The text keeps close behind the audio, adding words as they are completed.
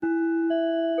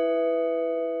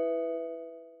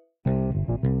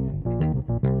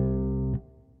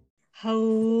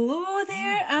Hello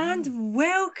there, and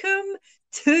welcome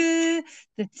to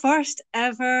the first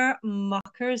ever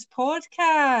Muckers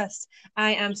podcast.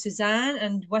 I am Suzanne,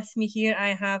 and with me here I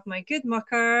have my good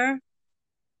mucker,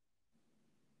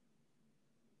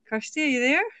 Kirsty. Are you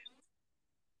there?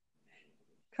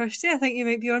 Kirsty, I think you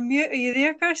might be on mute. Are you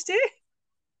there, Kirsty?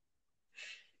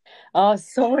 Oh,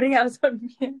 sorry, I was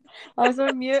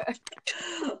on mute.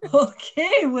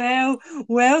 Okay, well,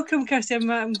 welcome, Kirsty.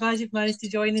 I'm glad you've managed to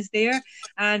join us there.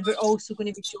 And we're also going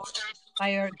to be joined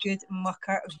by our good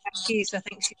mucker, Vicky. So I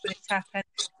think she's going to tap in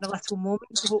a little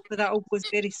moment. So hopefully that all goes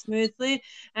very smoothly.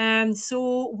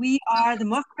 So we are the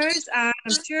Muckers, and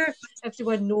I'm sure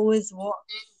everyone knows what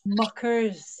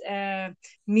Muckers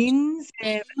means.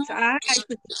 It's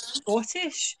actually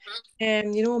Scottish.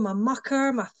 My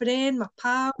mucker, my friend, my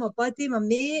pal, my buddy, my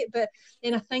mate. But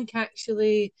then I think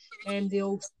actually they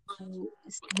also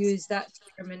use that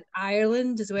term in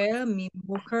Ireland as well. Me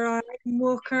moker,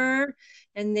 moker.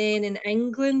 And then in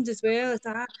England as well, it's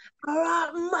that, all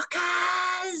right,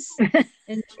 muckers.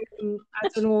 And I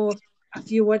don't know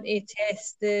if you want to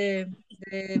test the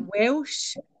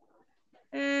Welsh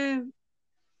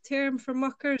term for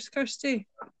muckers, Kirsty.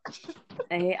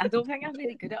 I don't think I'm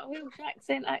very good at a Welsh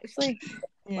accent, actually.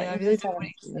 Yeah, I really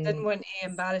didn't want to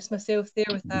embarrass myself there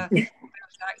with a Welsh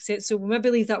accent, so we'll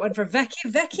maybe leave that one for Vicky.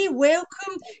 Vicky,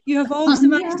 welcome. You have also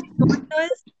managed to join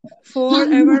us for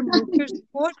our Muckers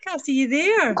podcast. Are you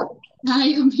there? I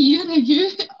am here. Are you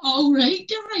all right,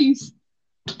 guys?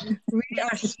 We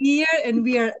are here and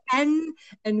we are in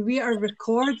and we are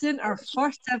recording our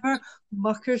first ever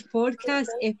Muckers podcast,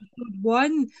 episode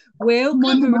 1.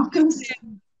 Welcome.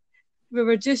 We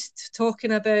were just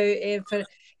talking about for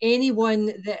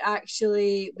anyone that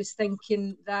actually was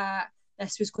thinking that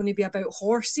this was going to be about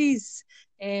horses.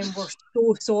 We're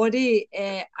so sorry.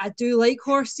 I do like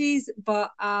horses,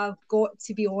 but I've got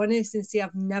to be honest and say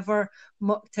I've never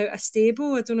mucked out a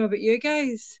stable. I don't know about you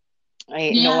guys. No,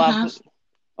 I have.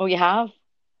 Oh, you have?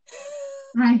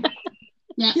 Right.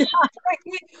 Yeah.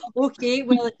 Okay,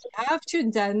 well, if you have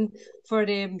tuned in for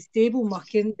stable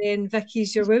mucking, then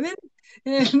Vicky's your woman.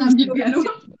 In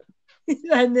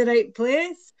the right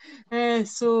place.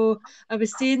 So I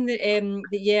was saying that,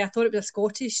 I thought it was a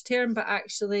Scottish term, but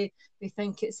actually we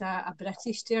think it's a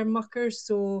British term, muckers.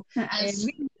 So it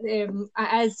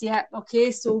is, yeah.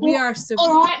 Okay, so we are.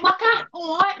 All right, mucker.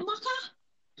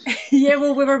 Yeah,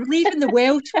 well, we were leaving the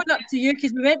Welsh one up to you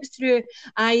because we went through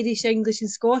Irish, English, and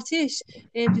Scottish. Do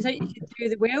you think you could do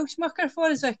the Welsh mucker for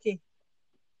us, Vicky?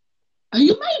 Are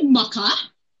you my mucker?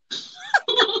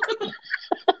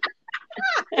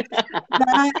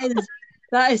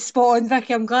 That is spot on,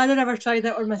 Vicky. I'm glad I never tried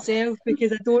that on myself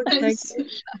because I don't think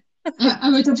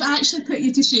I would have actually put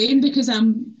you to shame because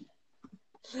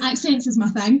accents is my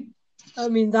thing. I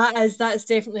mean, that's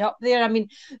definitely up there. I mean,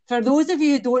 for those of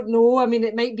you who don't know, I mean,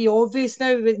 it might be obvious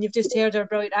now when you've just heard our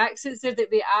brilliant accents there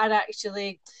that we are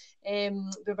actually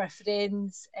we were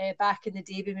friends back in the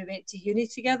day when we went to uni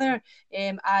together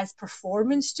as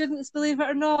performance students, believe it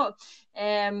or not.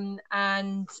 And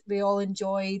we all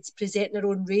enjoyed presenting our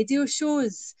own radio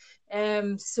shows.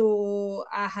 So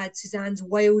I had Suzanne's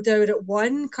Wild Hour at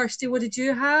 1. Kirsty, what did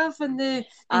you have on the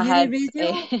uni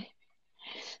radio?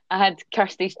 I had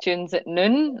Kirsty's Tunes at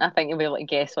noon. I think you'll be able to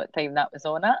guess what time that was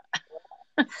on at.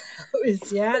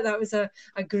 That was a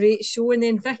great show. And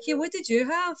then Vicky, what did you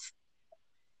have?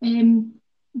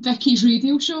 Vicky's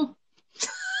radio show.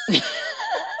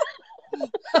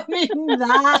 I mean,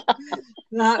 that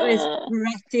was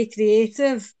pretty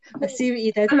creative. I see what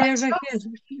you did there,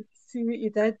 Vicky. See what you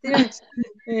did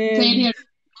there.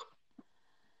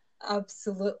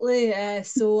 Absolutely.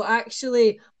 So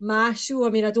actually, my show,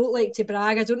 I mean, I don't like to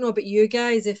brag. I don't know about you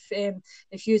guys if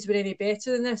you were any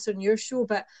better than this on your show,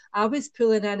 but I was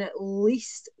pulling in at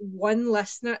least one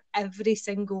listener every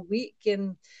single week,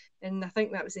 and I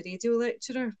think that was a radio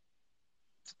lecturer.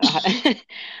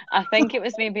 I think it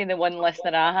was maybe the one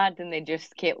listener I had, and they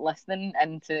just kept listening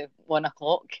into 1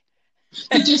 o'clock.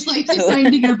 I just like the sound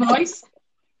of your voice.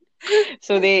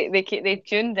 So they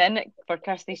tuned in for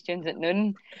Kirsty's Tunes at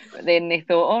noon, but then they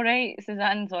thought, all right,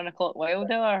 Suzanne's 1 o'clock Wild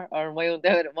Hour or Wild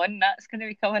Hour at 1, that's going to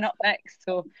be coming up next,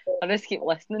 so I'll just keep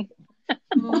listening.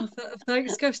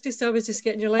 Thanks, Kirsty. So I was just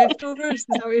getting your leftovers. Is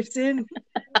that what you're saying?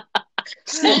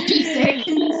 Sloppy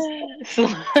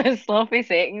seconds. Sloppy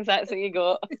seconds, that's what you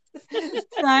got.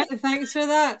 Thanks for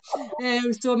that.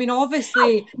 So, I mean,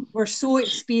 obviously, we're so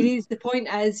experienced. The point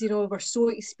is, we're so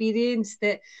experienced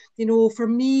that, for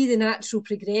me, the natural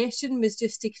progression was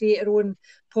just to create our own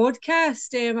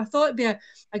podcast. I thought it'd be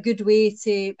a good way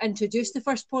to introduce the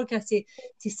first podcast,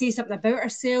 to say something about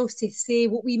ourselves, to say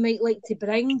what we might like to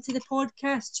bring to the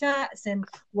podcast chats and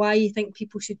why you think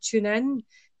people should tune in.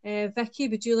 Vicky,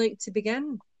 would you like to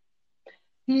begin?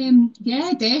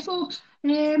 Yeah, defo.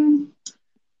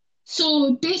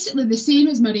 So basically the same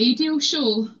as my radio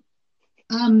show.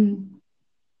 I'm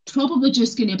probably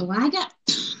just going to blag it.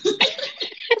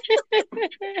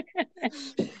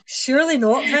 Surely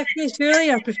not, Vicky. Surely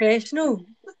you're professional.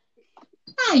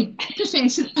 Aye, a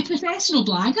professional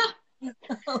blagger.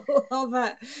 Love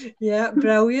it. Yeah,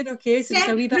 brilliant. Okay, so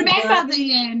yeah, a wee bit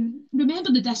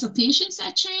remember the dissertation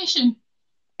situation.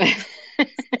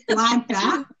 Blag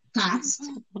that, passed.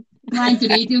 Blag the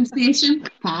radio station,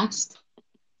 passed.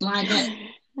 Blag it,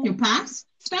 you'll pass.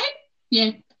 It's fine.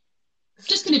 Yeah.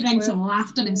 Just going to bring some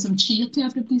laughter and some cheer to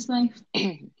everybody's life.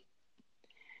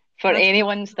 For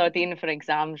anyone studying for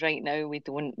exams right now, we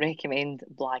don't recommend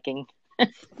blagging.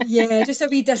 Yeah, just a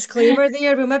wee disclaimer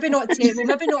there. We'll maybe not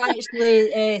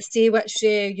actually say which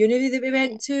uni that we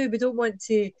went to. We don't want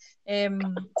to say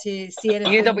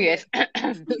anything UWS that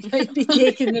might be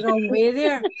taken the wrong way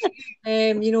there.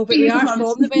 But we are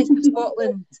from the west of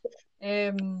Scotland.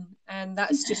 And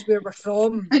that's just where we're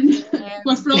from.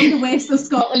 We're from the west of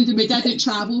Scotland and we didn't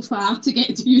travel far to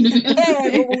get to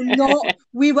university.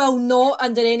 We will not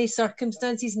under any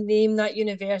circumstances name that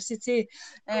university.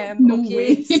 No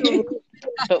way.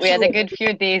 But we had a good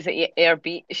few days at Ayr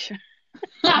Beach.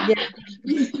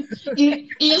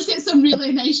 Ayr's got some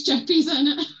really nice chippies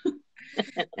in it.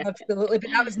 Absolutely,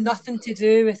 but that was nothing to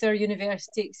do with our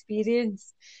university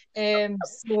experience.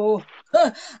 So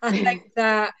I think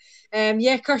that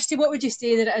Kirsty, what would you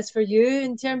say that it is for you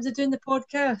in terms of doing the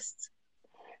podcast?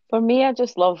 For me, I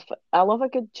love a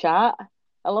good chat.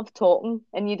 I love talking,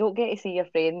 and you don't get to see your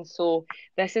friends, so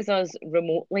this is us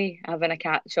remotely having a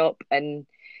catch up and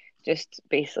just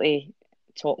basically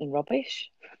talking rubbish.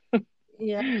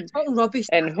 Yeah, talking rubbish,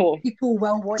 and people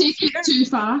will want take it too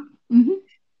far. Mm-hmm.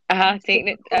 Taking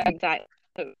it exactly.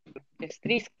 Just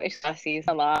 3 Scottish classes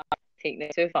a lot, taking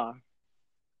it too far.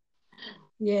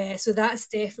 Yeah, so that's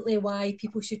definitely why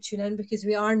people should tune in, because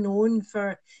we are known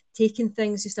for taking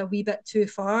things just a wee bit too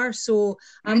far. So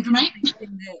I'm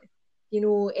thinking that,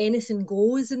 anything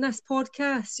goes in this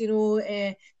podcast.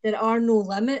 There are no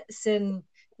limits, and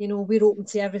we're open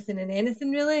to everything and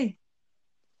anything, really.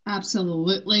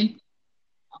 Absolutely.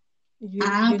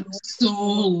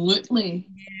 Absolutely.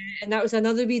 Yeah, and that was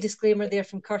another wee disclaimer there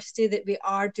from Kirsty that we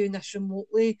are doing this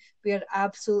remotely. We are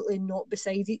absolutely not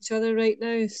beside each other right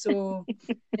now. So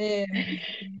that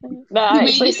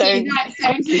actually sounds as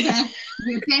if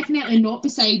we're definitely not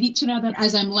beside each other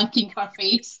as I'm licking her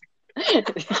face.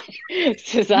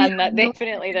 Suzanne, that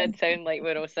definitely did sound like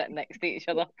we're all sitting next to each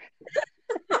other.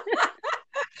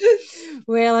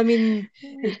 Well, I mean,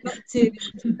 it's up to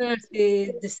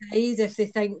decide if they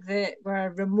think that we're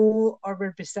remote or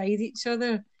we're beside each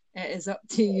other. It is up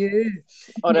to you.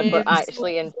 Or if we're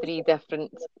actually in 3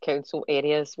 different council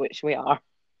areas, which we are.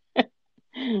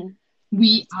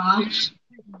 We are.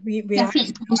 We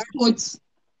different postcodes.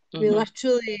 We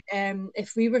literally,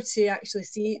 if we were to actually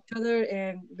see each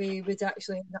other, we would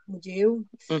actually end up in jail.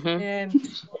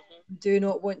 Do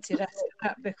not want to risk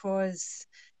that because,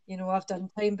 I've done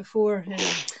time before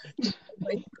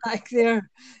back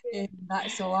there.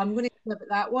 That's all I'm going to say about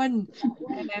that one.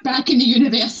 Back in the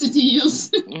university years.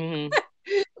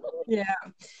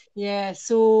 Yeah.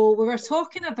 So we were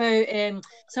talking about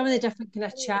some of the different kind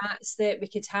of chats that we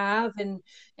could have, and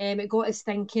it got us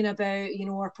thinking about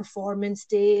our performance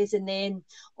days, and then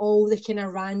all the kind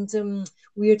of random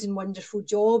weird and wonderful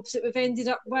jobs that we've ended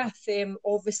up with,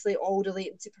 obviously all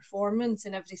relating to performance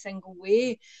in every single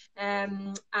way,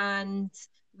 and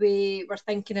we were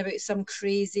thinking about some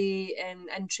crazy and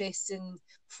interesting,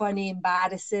 funny,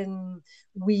 embarrassing,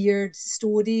 weird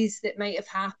stories that might have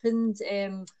happened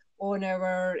on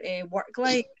our work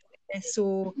life.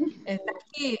 So,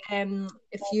 Vicky,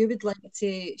 if you would like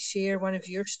to share one of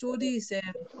your stories.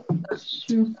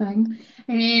 Sure thing.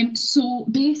 So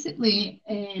basically,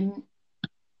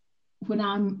 when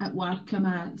I'm at work, I'm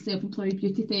a self-employed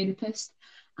beauty therapist,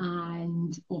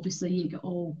 and obviously you get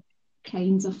all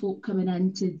kinds of folk coming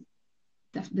into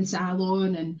the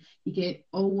salon, and you get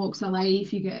all walks of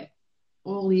life, you get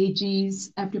all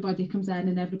ages, everybody comes in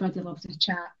and everybody loves to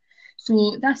chat.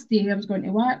 So this day I was going to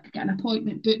work, get an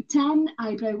appointment booked in,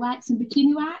 eyebrow wax and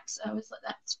bikini wax. I was like,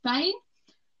 that's fine.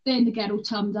 Then the girl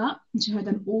turned up and she had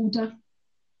an older,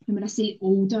 and when I say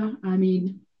older, I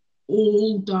mean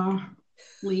older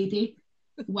lady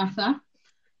with her.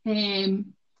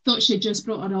 Thought she'd just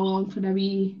brought her along for a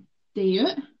wee day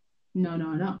out.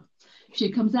 No.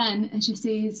 She comes in and she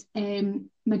says,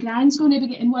 my gran's going to be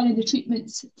getting one of the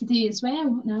treatments today as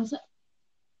well. And I was like,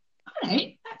 all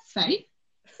right, that's fine.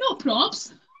 No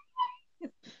props.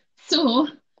 So,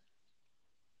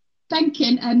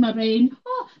 thinking in my brain,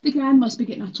 oh, the gran must be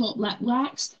getting her top lip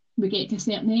waxed. We get to a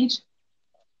certain age,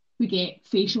 we get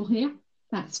facial hair.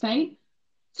 That's fine.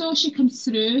 So she comes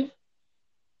through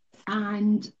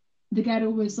and the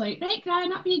girl was like, right,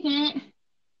 gran, up you get.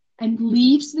 And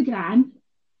leaves the gran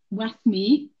with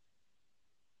me.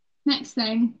 Next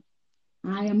thing,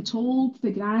 I am told the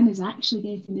gran is actually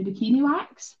getting the bikini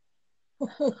wax.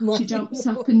 Oh she jumps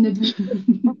up in the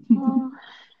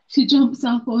she jumps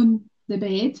up on the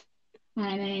bed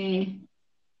and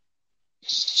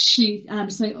I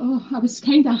was like, oh, I was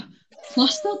kind of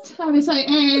flustered. I was like,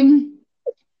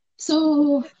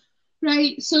 so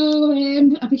right, so a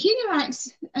bikini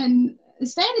wax, and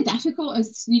it's very difficult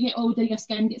as you get older, your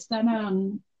skin gets thinner,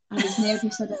 and I was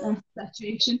nervous about that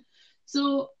situation.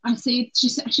 So I said,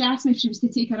 she asked me if she was to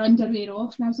take her underwear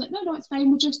off, and I was like, no, it's fine,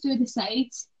 we'll just do the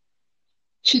sides.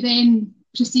 She then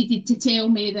proceeded to tell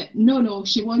me that no,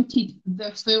 she wanted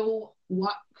the full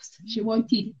wax. She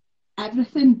wanted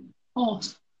everything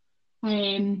off.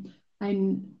 And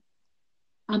I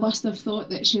must have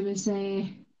thought that she was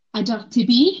a dirty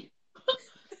bee.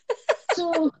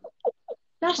 So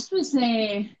this was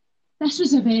a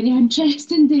very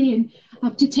interesting day, and I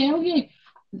have to tell you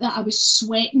that I was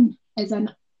sweating is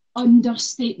an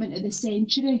understatement of the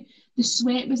century. The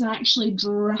sweat was actually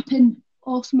dripping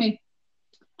off me.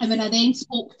 And when I then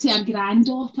spoke to her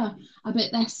granddaughter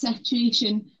about this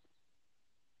situation,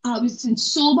 I was in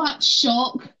so much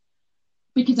shock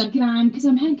because I'm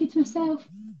thinking to myself,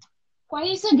 why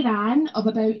is a gran of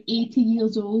about 80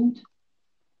 years old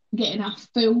getting a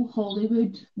full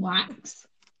Hollywood wax?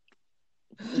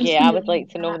 Yeah, I would like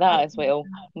to know that as well.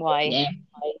 Why? Yeah.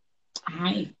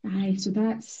 Aye. So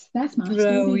that's my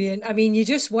brilliant. story. I mean, you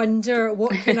just wonder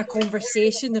what kind of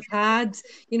conversation they've had,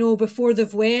 before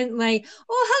they've went. Like,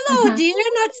 oh, hello, dear,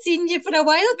 not seen you for a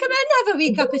while. Come in, have a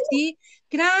wee cup of tea.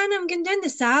 Gran, I'm going down the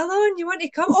salon. You want to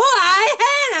come? Oh,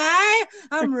 aye,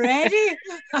 I'm ready.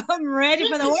 I'm ready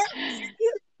for the work.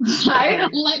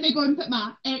 Let me go and put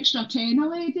my extra china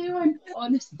lady on.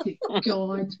 Honestly,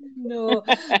 God. No,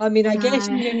 I mean, I guess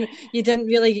you didn't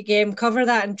really cover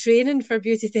that in training for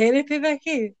beauty therapy,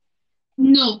 Vicky.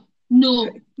 No,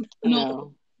 definitely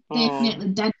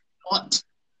did not.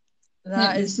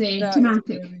 That is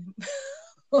dramatic.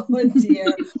 Oh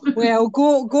dear. Well,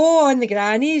 go on the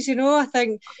grannies. I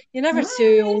think you're never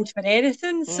too old for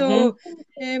anything. So,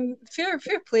 fair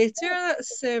play to her.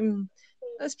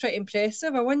 That's pretty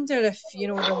impressive. I wonder if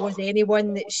there was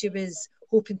anyone that she was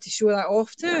hoping to show that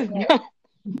off to.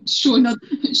 showing her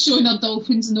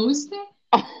dolphin's nose there.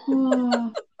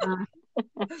 Oh.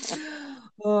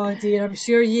 Oh dear, I'm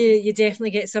sure you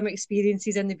definitely get some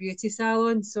experiences in the beauty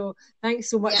salon. So thanks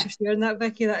so much for sharing that,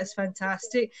 Vicky. That is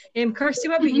fantastic. Kirsty,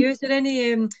 what about you? Is there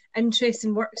any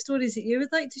interesting work stories that you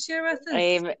would like to share with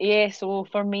us? Yeah, so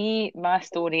for me, my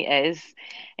story is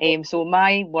so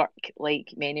my work,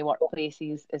 like many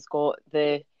workplaces, has got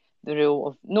the rule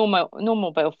of no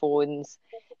mobile phones.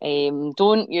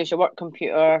 Don't use your work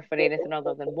computer for anything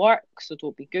other than work, so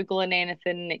don't be Googling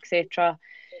anything, etc.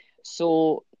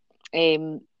 So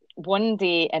one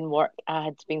day in work, I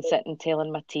had been sitting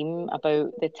telling my team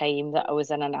about the time that I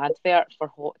was in an advert for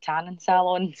hot tanning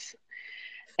salons.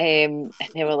 And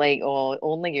they were like, oh,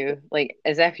 only you, like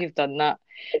as if you've done that.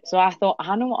 So I thought,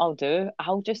 I know what I'll do.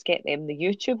 I'll just get them the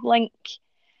YouTube link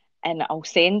and I'll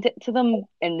send it to them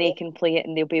and they can play it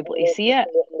and they'll be able to see it.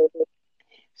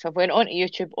 So I went on to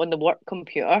YouTube on the work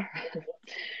computer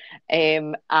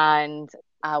and I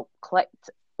clicked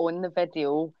on the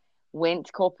video, went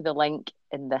to copy the link,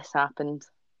 and this happened.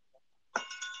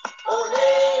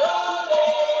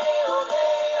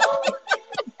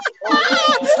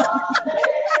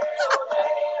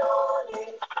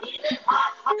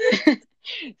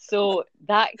 So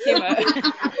that came out.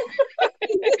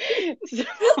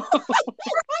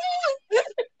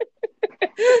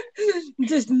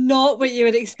 just not what you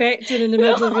were expecting in the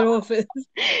middle of your office.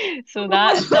 So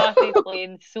that started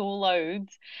playing so loud.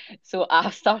 So I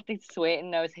started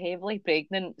sweating. I was heavily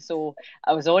pregnant, so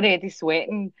I was already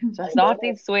sweating. So I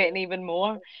started sweating even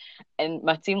more. And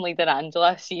my team leader,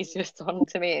 Angela, she's just turned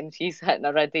to me and she's hitting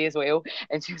a ready as well.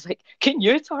 And she was like, "Can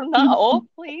you turn that off,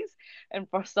 please?" And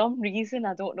for some reason,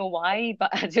 I don't know why, but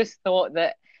I just thought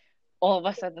that all of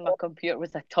a sudden my computer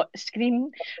was a touch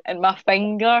screen and my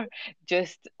finger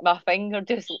just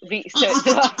reached out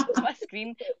to my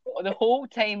screen the whole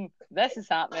time this is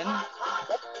happening.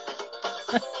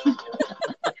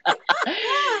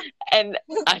 And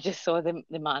I just saw the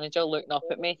manager looking up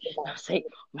at me. And I was like,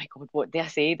 "Oh my God, what did I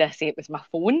say? Did I say it was my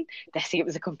phone? Did I say it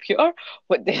was a computer?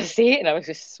 What did I say?" And I was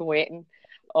just sweating.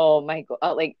 Oh my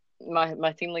God. Like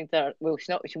my team leader, well,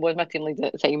 she was my team leader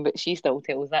at the time, but she still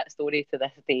tells that story to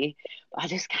this day. But I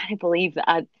just can't believe that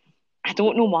I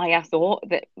don't know why I thought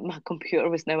that my computer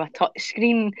was now a touch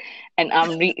screen and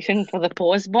I'm reaching for the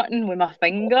pause button with my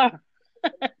finger.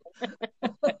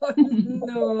 Oh,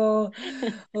 no.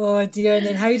 Oh dear. And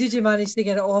then how did you manage to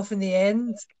get it off in the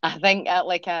end? I think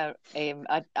I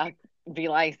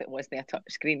realised it wasn't a touch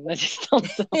screen. I just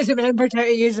You remembered how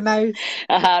to use the mouse.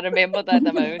 I remembered that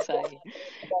the mouse.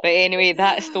 But anyway,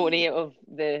 that story of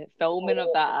the filming of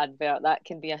that advert, that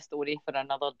can be a story for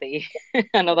another day,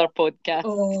 another podcast.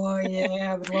 Oh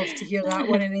yeah, I would love to hear that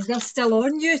one. And is that still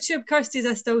on YouTube, Kirsty? Is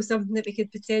that still something that we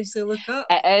could potentially look up?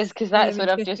 It is, because that's where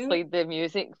I've just played the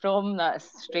music from.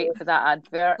 That's straight for that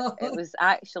advert. It was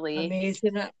actually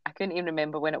amazing. I couldn't even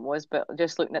remember when it was, but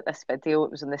just looking at this video,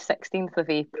 it was on the 16th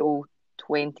of April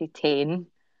 2010.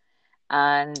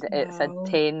 And it's had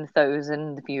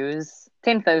 10,000 views,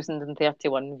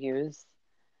 10,031 views.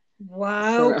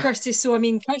 Wow, Kirsty. So, I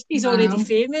mean, Kirsty's already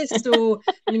famous. So,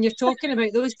 I mean, you're talking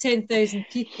about those 10,000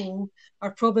 people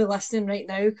are probably listening right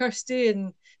now, Kirsty,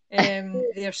 and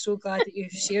they're so glad that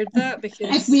you've shared that. Because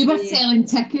if we were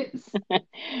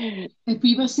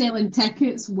selling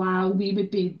tickets, wow, we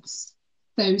would be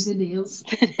thousandaires.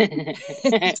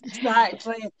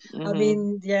 Exactly. Mm-hmm. I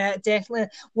mean, yeah, definitely.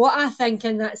 What I think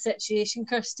in that situation,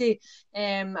 Kirsty,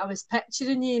 I was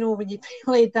picturing you, when you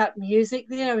played that music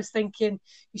there, I was thinking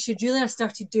you should really have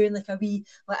started doing like a wee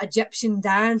Egyptian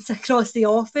dance across the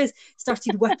office,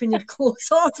 started whipping your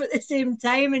clothes off at the same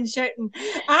time and shouting,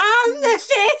 "I'm the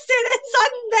face of the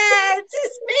sunbeds!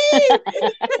 It's me!"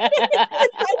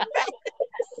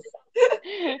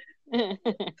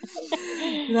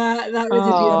 that would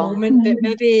have been a moment, but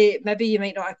maybe you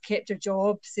might not have kept your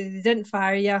job, so they didn't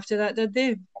fire you after that, did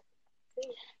they?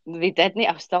 They didn't.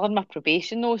 I was still on my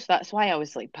probation though, so that's why I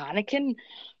was like panicking. I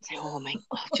was like, "Oh my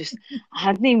God, I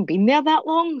hadn't even been there that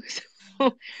long."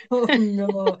 Oh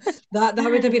no, that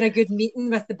would have been a good meeting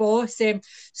with the boss.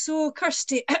 So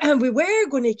Kirsty, we were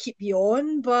going to keep you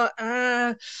on, but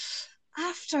after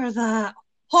that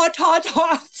hot.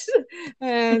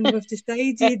 We've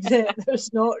decided that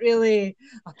there's not really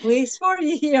a place for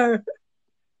you here.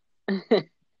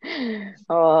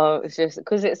 Oh, it's just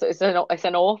because it's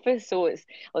an office, so it's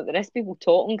like there is people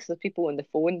talking because there's people on the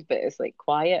phones, but it's like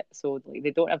quiet, so like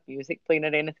they don't have music playing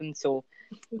or anything. So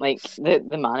like the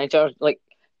manager, like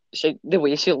the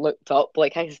way she looked up,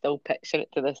 like I still picture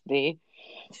it to this day.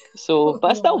 So,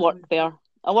 but I still work there.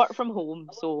 I work from home,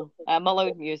 so I'm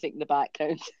allowed music in the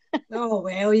background. Oh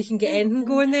well, you can get anything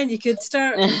going then. You could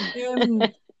start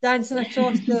dancing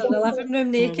across the living room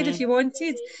naked if you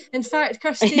wanted. In fact,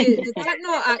 Kirsty, did that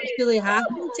not actually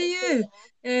happen to you?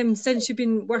 Since you've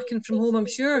been working from home, I'm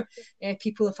sure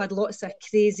people have had lots of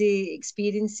crazy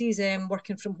experiences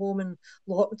working from home in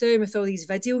lockdown with all these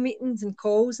video meetings and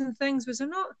calls and things. Was there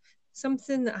not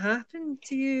something that happened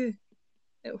to you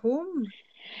at home?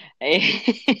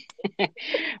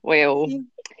 Well,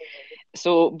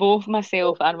 so both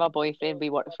myself and my boyfriend, we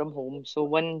work from home. So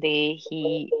one day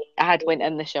I had went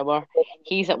in the shower,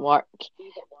 he's at work,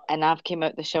 and I've came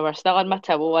out the shower still in my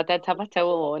towel. I did have a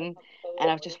towel on,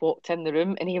 and I've just walked in the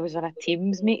room and he was on a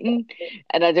Teams meeting,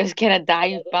 and I just kind of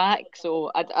dived back. So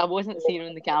I wasn't seeing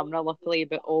on the camera, luckily,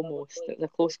 but almost. It was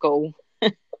a close call.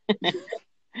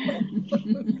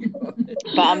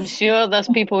 But I'm sure there's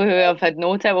people who have had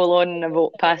no towel on and have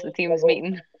walked past the Teams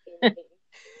meeting.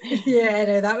 Yeah,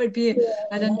 no, that would be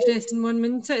an interesting one,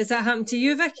 wouldn't it? Has that happened to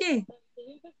you, Vicky?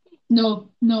 No.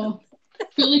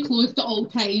 Fully closed at all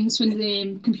times when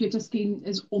the computer screen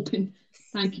is open.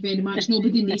 Thank you very much.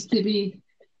 Nobody needs to be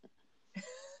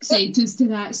sentenced to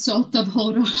that sort of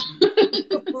horror.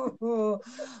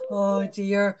 Oh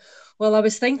dear. Well, I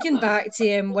was thinking back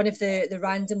to one of the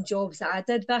random jobs that I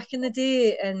did back in the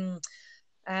day, and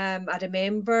I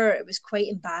remember it was quite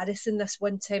embarrassing this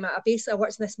one time. I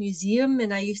worked in this museum,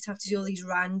 and I used to have to do all these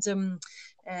random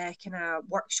kind of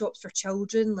workshops for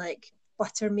children, like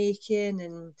butter making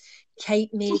and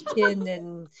kite making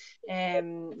and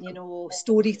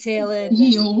storytelling.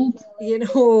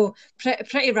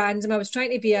 Pretty random. I was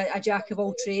trying to be a jack of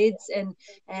all trades, and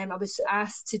I was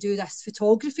asked to do this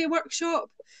photography workshop.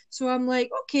 So I'm like,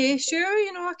 okay, sure,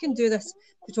 I can do this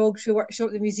photography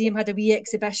workshop. The museum had a wee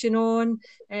exhibition on.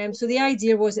 So the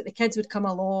idea was that the kids would come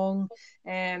along,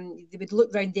 they would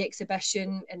look around the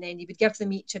exhibition, and then you would give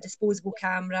them each a disposable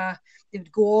camera. They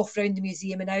would go off around the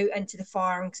museum and out into the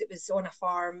farm, because it was on a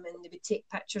farm, and they would take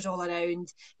pictures all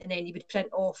around, and then you would print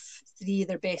off 3 of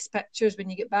their best pictures when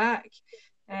you get back.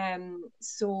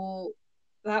 So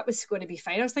that was going to be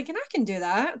fine. I was thinking, I can do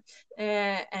that.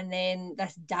 And then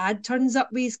this dad turns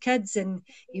up with his kids, and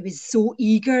he was so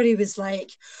eager. He was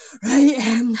like, right,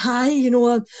 hi,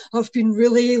 I've been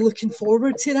really looking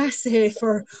forward to this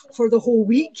for the whole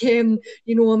week. I'm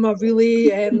a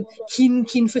really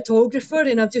keen photographer,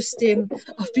 and I've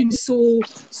been so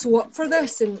up for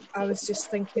this. And I was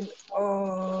just thinking,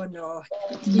 oh no,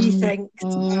 he thinks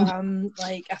I'm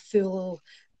like a full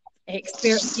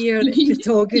expert here at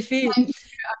photography.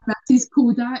 That's his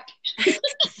Kodak.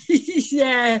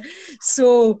 Yeah.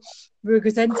 So we go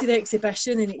into the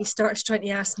exhibition, and he starts trying to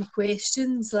ask me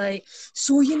questions like,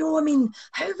 so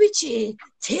how would you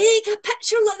take a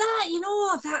picture like that,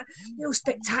 of that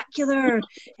spectacular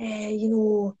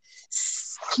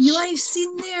sea life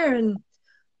scene there? And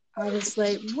I was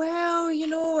like, well,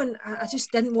 and I just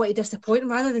didn't want to disappoint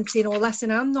him. Rather than saying, oh, listen,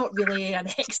 I'm not really an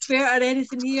expert or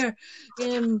anything here,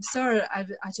 sir, I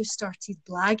just started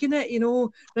blagging it,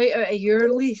 right out of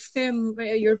your leaf, right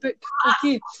out of your book.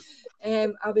 Okay.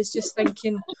 I was just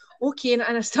thinking, okay, and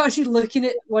I started looking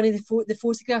at one of the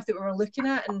photograph that we were looking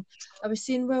at, and I was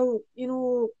saying, well,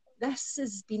 this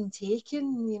has been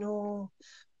taken,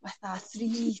 with a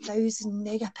 3,000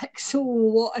 megapixel,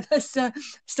 what? And I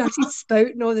started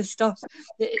spouting all the stuff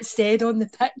that it said on the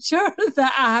picture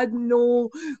that I had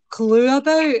no clue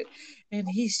about. And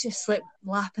he's just like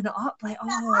lapping it up, like,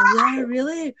 oh, yeah,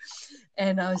 really?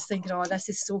 And I was thinking, oh, this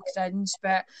is so cringe.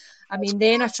 But I mean,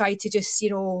 then I tried to just,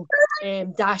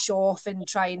 dash off and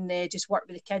try and just work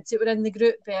with the kids that were in the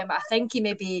group. I think he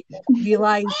maybe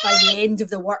realised by the end of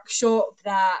the workshop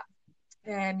that,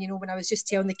 when I was just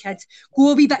telling the kids,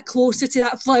 go a wee bit closer to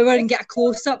that flower and get a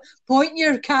close-up, point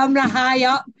your camera high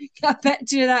up, get a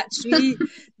picture of that tree,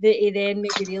 that he then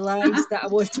maybe realised that I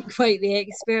wasn't quite the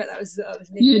expert. That was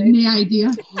you had no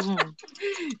idea.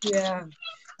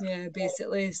 Yeah,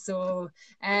 basically. So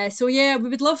yeah, we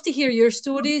would love to hear your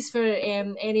stories for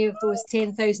any of those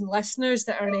 10,000 listeners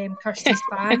that are Kirsty's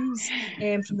fans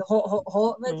from the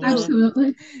hot.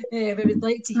 Absolutely. We would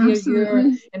like to hear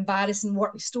your embarrassing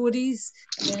work stories,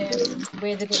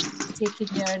 whether it's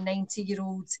taking your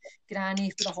 90-year-old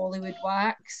granny for the Hollywood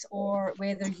wax, or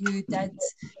whether you did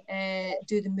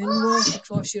do the moonwalk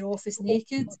across your office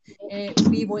naked.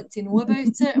 We want to know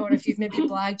about it, or if you've maybe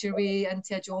blagged your way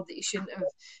into a job that you shouldn't have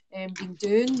been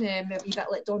doing, a wee bit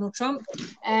like Donald Trump.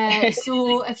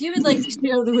 So if you would like to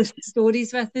share those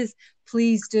stories with us,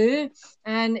 please do.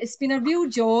 And it's been a real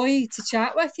joy to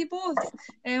chat with you both.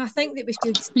 I think that we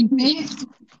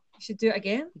should do it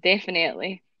again.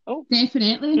 Definitely. Oh,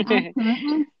 definitely.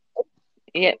 Absolutely.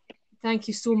 Yep. Thank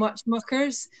you so much,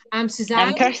 Muckers. I'm Suzanne.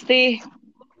 I'm Kirsty.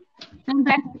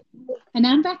 And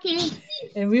I'm Becky.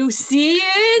 And we'll see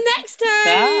you next time.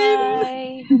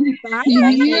 Bye. Bye. See you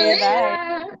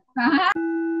later.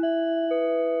 Bye.